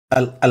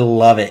I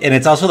love it. And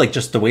it's also like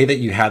just the way that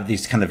you have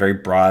these kind of very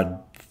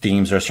broad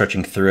themes that are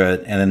stretching through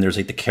it. And then there's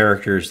like the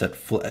characters that,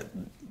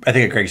 I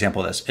think a great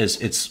example of this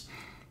is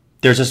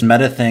there's this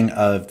meta thing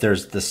of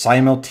there's the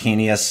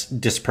simultaneous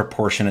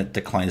disproportionate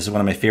decline. This is one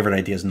of my favorite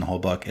ideas in the whole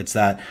book. It's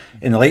that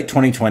in the late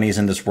 2020s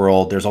in this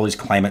world, there's all these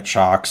climate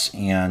shocks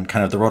and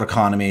kind of the world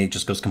economy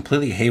just goes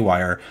completely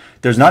haywire.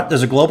 There's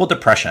a global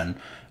depression,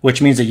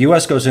 which means the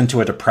US goes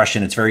into a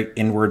depression. It's very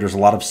inward. There's a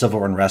lot of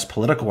civil unrest,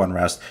 political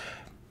unrest,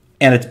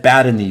 and it's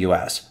bad in the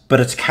US, but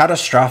it's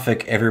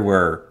catastrophic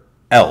everywhere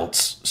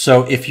else.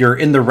 So if you're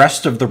in the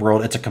rest of the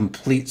world, it's a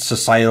complete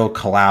societal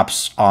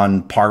collapse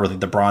on par with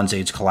like the Bronze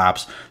Age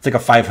collapse. It's like a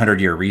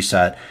 500-year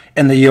reset.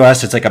 In the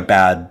US, it's like a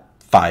bad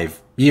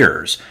 5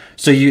 years.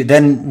 So you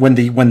then when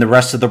the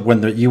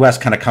US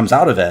kind of comes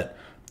out of it,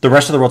 the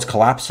rest of the world's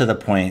collapsed to the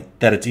point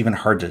that it's even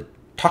hard to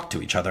talk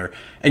to each other.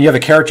 And you have a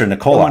character,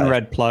 Nicola. One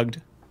read Plugged.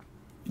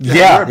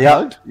 Yeah.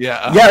 Red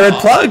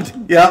Plugged.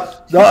 Yeah,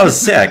 no, that was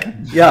sick.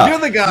 Yeah, you're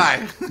the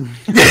guy.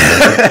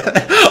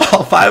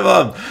 All 5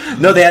 of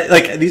them. No, they had,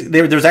 like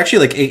there's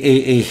actually like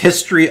a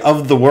history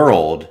of the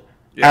world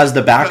as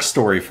the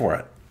backstory for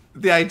it.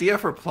 The idea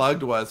for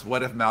Plugged was,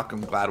 what if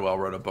Malcolm Gladwell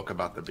wrote a book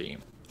about the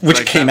beam, which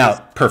like, came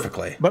out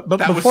perfectly. But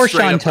before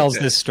Sean tells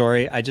this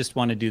story, I just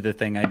want to do the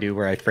thing I do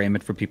where I frame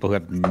it for people who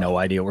have no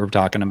idea what we're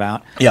talking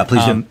about. Yeah,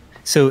 please do.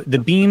 So the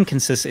beam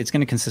it's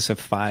going to consist of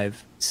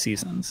 5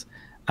 seasons.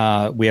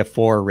 We have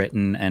 4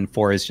 written and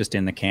 4 is just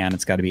in the can.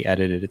 It's got to be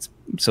edited.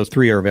 So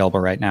 3 are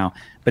available right now.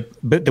 But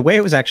the way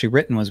it was actually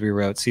written was we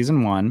wrote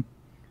season 1,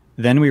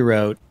 then we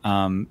wrote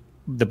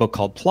the book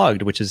called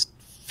Plugged, which is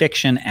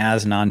fiction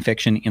as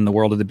nonfiction in the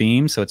world of the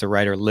beam. So it's a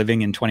writer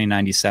living in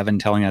 2097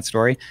 telling that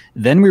story.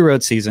 Then we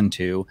wrote season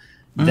 2.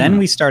 Then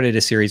we started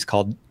a series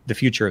called The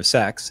Future of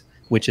Sex,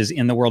 which is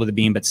in the world of the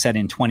beam, but set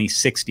in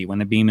 2060 when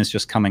the beam is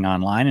just coming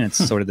online. And it's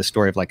sort of the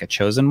story of like a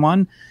chosen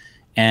one.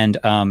 And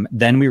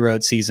then we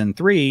wrote season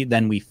 3,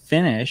 then we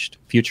finished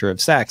Future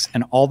of Sex.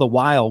 And all the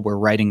while we're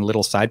writing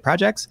little side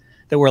projects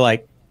that we're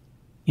like,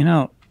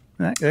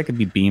 that could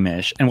be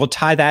beamish. And we'll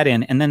tie that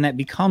in. And then that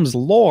becomes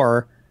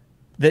lore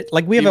that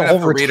like we have a whole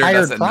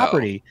retired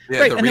property.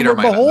 Yeah, right. And then we're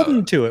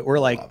beholden to it. We're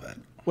like,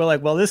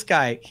 well, this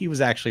guy, he was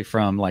actually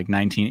from like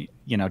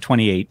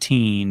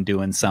 2018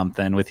 doing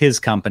something with his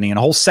company and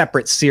a whole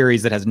separate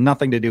series that has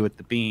nothing to do with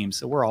the beam.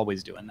 So we're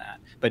always doing that.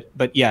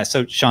 But yeah,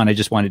 so Sean, I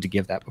just wanted to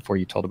give that before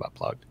you told about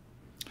Plugged.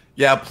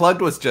 Yeah,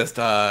 Plugged was just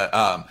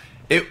I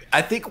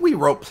think we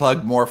wrote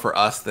Plugged more for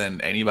us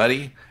than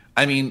anybody.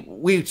 I mean,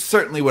 we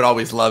certainly would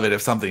always love it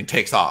if something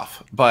takes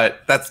off, but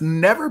that's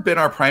never been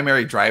our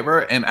primary driver.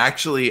 And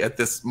actually, at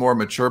this more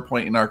mature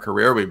point in our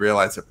career, we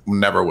realize it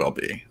never will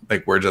be.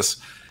 Like, we're just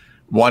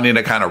wanting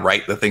to kind of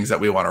write the things that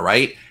we want to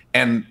write.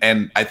 And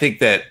I think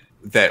that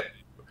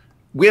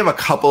we have a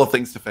couple of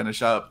things to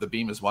finish up. The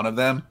beam is one of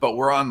them, but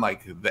we're on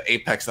like the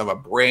apex of a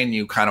brand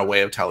new kind of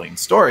way of telling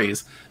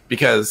stories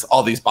because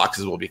all these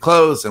boxes will be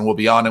closed and we'll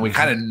be on, and we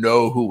kind of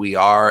know who we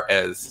are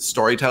as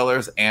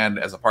storytellers and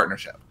as a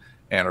partnership,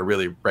 and are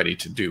really ready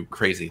to do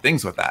crazy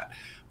things with that.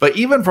 But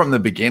even from the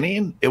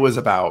beginning, it was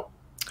about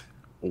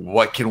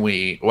how can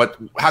we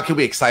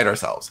excite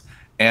ourselves?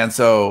 And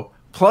so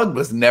Plug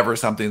was never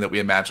something that we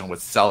imagined would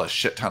sell a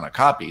shit ton of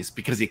copies,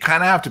 because you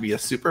kind of have to be a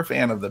super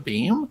fan of the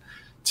beam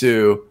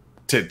to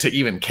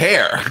even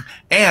care.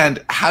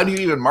 And how do you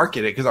even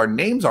market it? Because our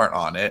names aren't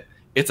on it.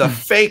 It's a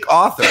fake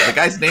author. The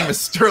guy's name is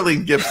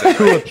Sterling Gibson,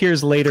 who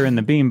appears later in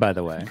the beam, by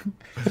the way.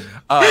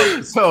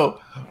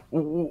 So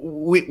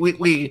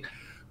we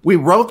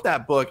wrote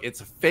that book.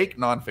 It's a fake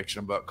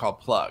nonfiction book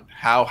called Plugged: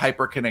 How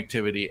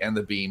Hyperconnectivity and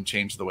the Beam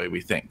Changed the Way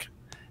We Think.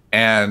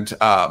 And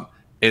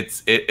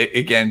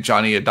again,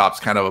 Johnny adopts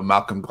kind of a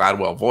Malcolm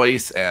Gladwell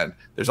voice, and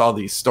there's all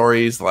these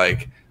stories.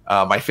 Like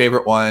my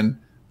favorite one,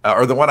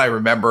 or the one I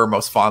remember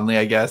most fondly,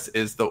 I guess,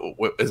 is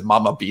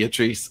Mama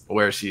Beatrice,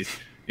 where she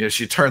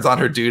turns on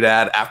her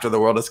doodad after the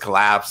world has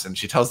collapsed, and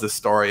she tells this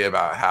story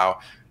about how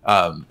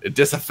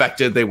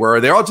disaffected they were.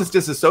 They're all just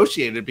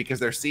disassociated because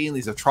they're seeing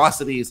these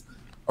atrocities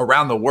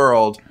around the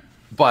world,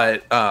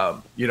 but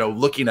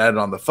looking at it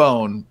on the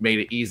phone made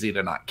it easy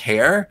to not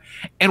care.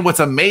 And what's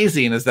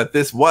amazing is that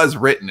this was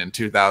written in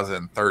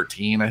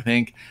 2013, I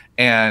think,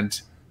 and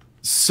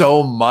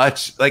so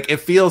much like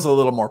it feels a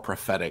little more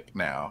prophetic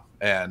now,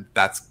 and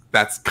that's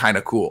kind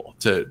of cool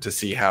to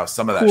see how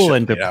some of that cool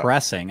and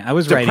depressing. I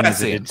was writing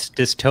as a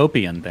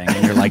dystopian thing,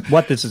 and you're like,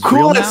 what, this is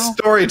real now?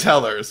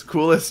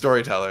 Coolest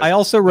storytellers. I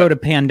also wrote a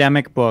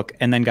pandemic book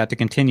and then got to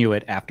continue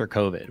it after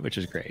COVID, which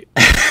is great.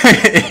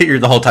 You're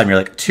the whole time you're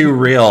like, too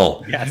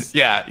real. Yes.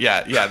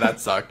 Yeah,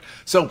 that sucked.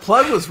 So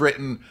Plug was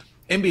written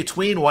in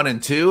between 1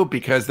 and 2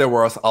 because there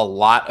was a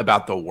lot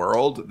about the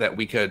world that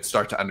we could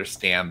start to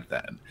understand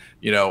then.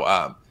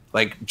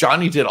 Like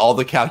Johnny did all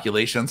the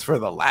calculations for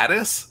the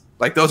lattice.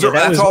 Like that's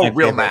all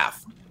real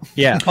math.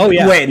 Yeah. Oh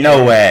yeah. Wait,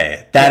 no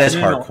way. That is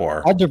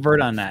hardcore. I'll divert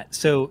on that.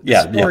 So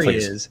the story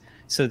is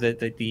so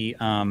that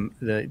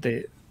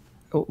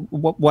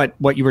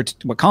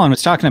what Colin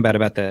was talking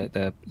about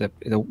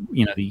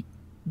the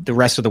the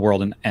rest of the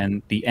world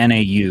and the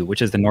NAU,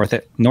 which is the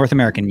North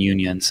American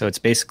Union. So it's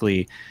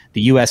basically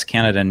the U.S.,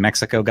 Canada, and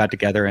Mexico got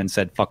together and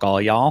said, "Fuck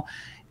all y'all."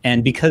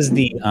 And because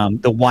the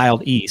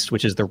Wild East,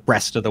 which is the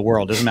rest of the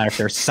world, doesn't matter if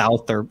they're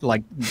South or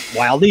like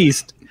Wild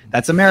East,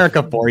 that's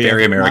America for you.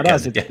 Very American. Not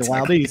us, it's the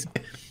Wild East.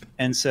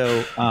 And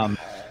so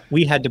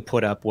we had to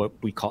put up what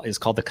is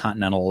called the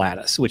Continental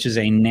Lattice, which is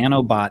a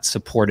nanobot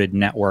supported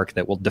network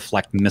that will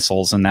deflect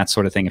missiles and that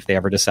sort of thing if they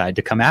ever decide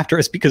to come after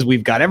us, because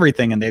we've got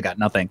everything and they've got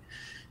nothing.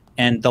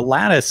 And the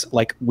Lattice,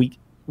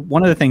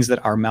 one of the things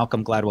that our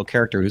Malcolm Gladwell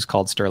character, who's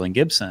called Sterling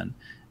Gibson,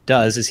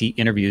 does is he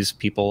interviews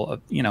people,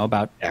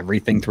 about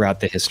everything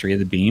throughout the history of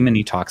the beam, and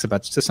he talks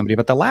to somebody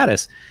about the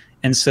Lattice.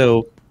 And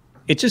so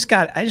I just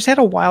had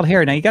a wild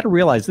hair. Now you got to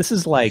realize this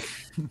is like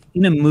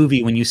in a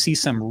movie when you see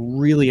some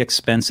really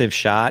expensive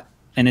shot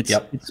and it's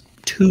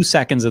 2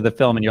 seconds of the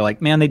film and you're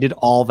like, man, they did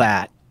all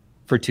that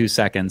for 2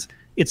 seconds.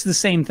 It's the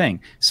same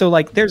thing. So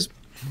like there's,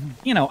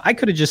 I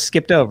could have just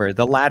skipped over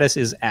the Lattice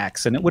is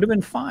X and it would have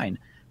been fine.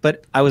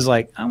 But I was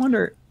like, I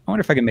wonder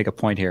if I can make a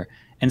point here.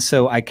 And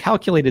so I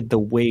calculated the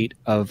weight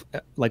of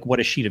like what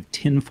a sheet of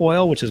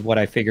tinfoil, which is what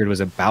I figured was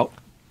about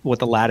what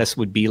the Lattice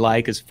would be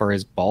like as far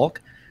as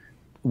bulk,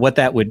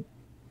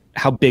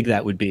 how big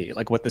that would be,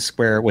 like what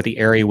the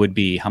area would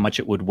be, how much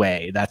it would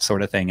weigh, that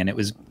sort of thing. And it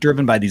was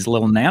driven by these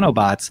little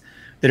nanobots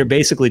that are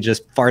basically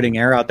just farting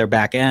air out their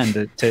back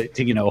end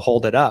to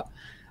hold it up.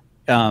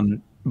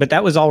 But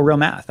that was all real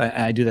math.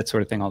 I do that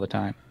sort of thing all the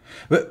time.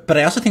 But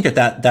I also think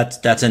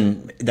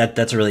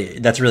that's a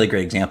really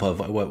great example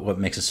of what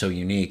makes it so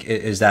unique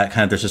is that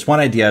kind of there's this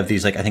one idea of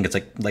these, like, I think it's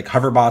like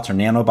hoverbots or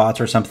nanobots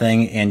or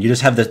something, and you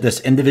just have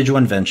this individual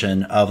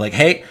invention of like,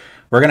 hey,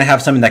 we're going to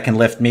have something that can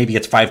lift, maybe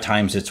it's 5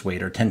 times its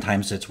weight or 10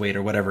 times its weight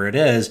or whatever it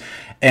is.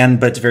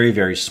 But it's very,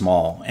 very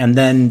small. And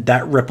then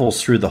that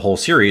ripples through the whole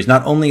series.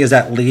 Not only is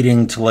that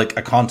leading to like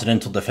a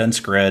continental defense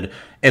grid,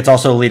 it's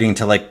also leading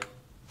to like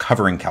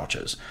covering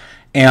couches.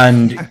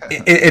 And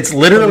it's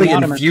literally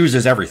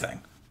infuses everything.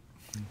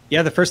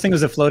 Yeah, the first thing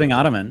was a floating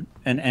ottoman.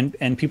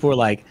 And people were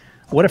like,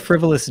 what a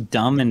frivolous,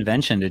 dumb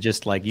invention to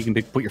just like, you can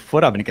put your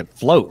foot up and it can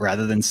float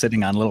rather than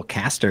sitting on little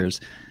casters.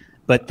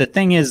 But the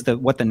thing is that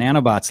what the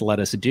nanobots let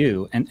us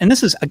do, and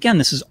this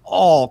is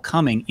all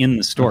coming in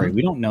the story. Mm-hmm.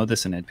 We don't know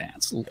this in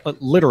advance.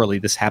 Literally,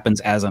 this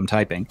happens as I'm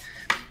typing,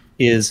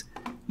 is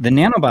the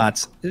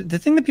nanobots. The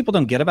thing that people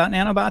don't get about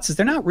nanobots is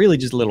they're not really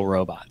just little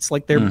robots.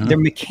 Like they're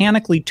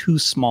mechanically too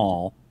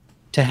small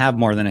to have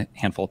more than a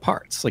handful of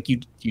parts. Like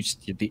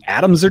the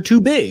atoms are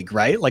too big,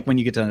 right? Like when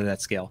you get down to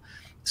that scale.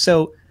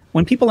 So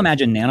when people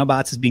imagine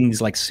nanobots as being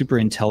these like super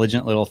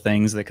intelligent little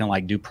things that can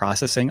like do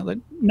processing, like,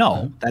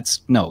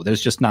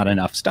 there's just not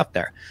enough stuff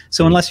there.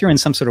 So unless you're in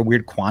some sort of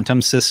weird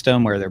quantum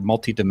system where they're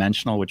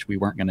multidimensional, which we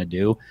weren't going to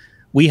do,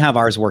 we have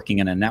ours working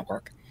in a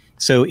network.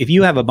 So if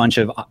you have a bunch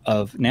of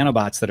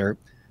nanobots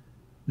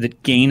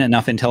that gain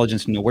enough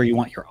intelligence to know where you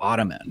want your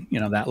ottoman,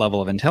 that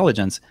level of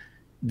intelligence,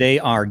 they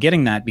are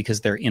getting that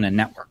because they're in a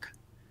network.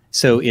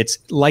 So it's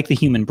like the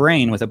human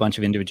brain with a bunch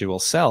of individual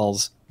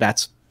cells.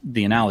 That's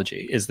the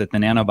analogy, is that the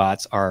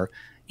nanobots are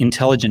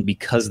intelligent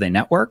because they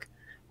network,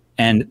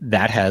 and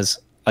that has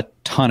a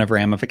ton of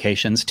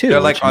ramifications too. They're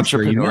like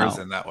entrepreneurs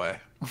in that way.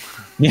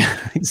 Yeah,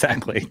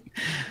 exactly.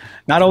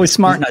 Not always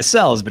smart in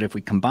ourselves, but if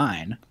we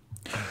combine.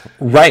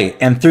 Right.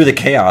 And through the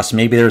chaos,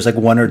 maybe there's like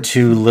 1 or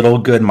 2 little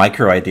good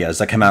micro ideas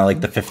that come out of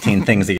like the 15 things that